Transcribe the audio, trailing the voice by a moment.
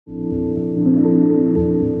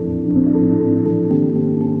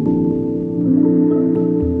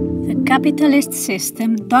capitalist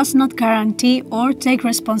system does not guarantee or take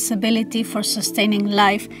responsibility for sustaining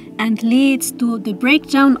life and leads to the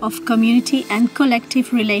breakdown of community and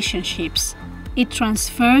collective relationships. It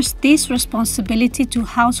transfers this responsibility to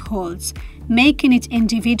households, making it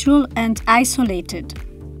individual and isolated.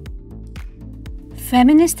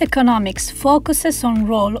 Feminist economics focuses on the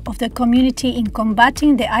role of the community in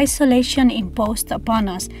combating the isolation imposed upon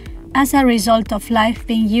us as a result of life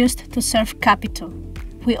being used to serve capital.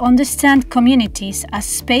 We understand communities as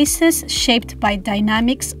spaces shaped by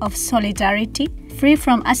dynamics of solidarity, free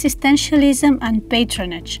from assistantialism and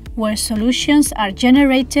patronage, where solutions are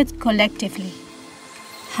generated collectively.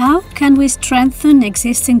 How can we strengthen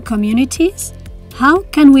existing communities? How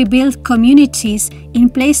can we build communities in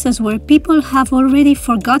places where people have already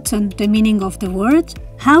forgotten the meaning of the word?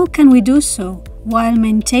 How can we do so while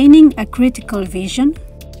maintaining a critical vision?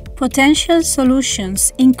 Potential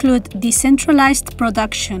solutions include decentralized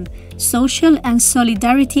production, social and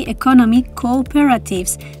solidarity economy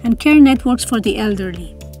cooperatives, and care networks for the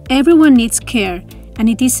elderly. Everyone needs care, and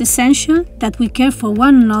it is essential that we care for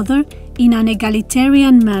one another in an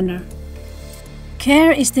egalitarian manner.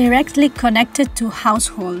 Care is directly connected to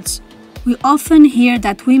households. We often hear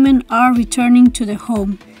that women are returning to the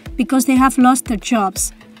home because they have lost their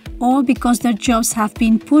jobs, or because their jobs have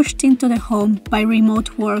been pushed into the home by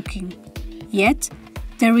remote working. Yet,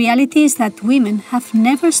 the reality is that women have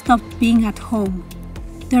never stopped being at home.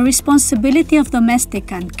 The responsibility of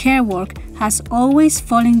domestic and care work has always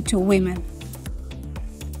fallen to women.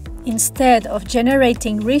 Instead of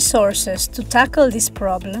generating resources to tackle this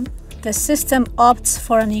problem, the system opts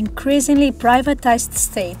for an increasingly privatized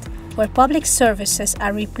state where public services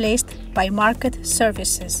are replaced by market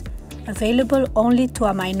services, available only to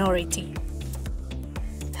a minority.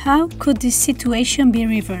 How could this situation be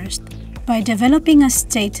reversed? By developing a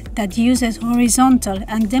state that uses horizontal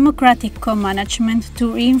and democratic co-management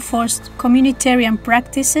to reinforce communitarian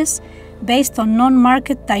practices based on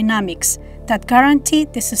non-market dynamics that guarantee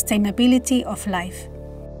the sustainability of life.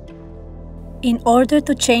 In order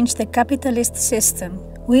to change the capitalist system,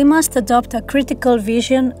 we must adopt a critical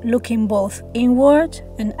vision looking both inward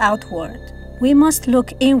and outward. We must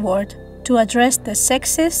look inward to address the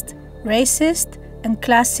sexist, racist, and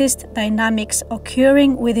classist dynamics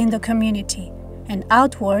occurring within the community, and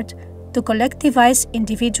outward to collectivize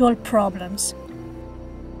individual problems.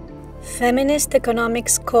 Feminist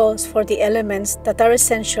economics calls for the elements that are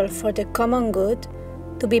essential for the common good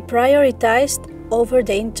to be prioritized over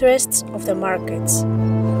the interests of the markets.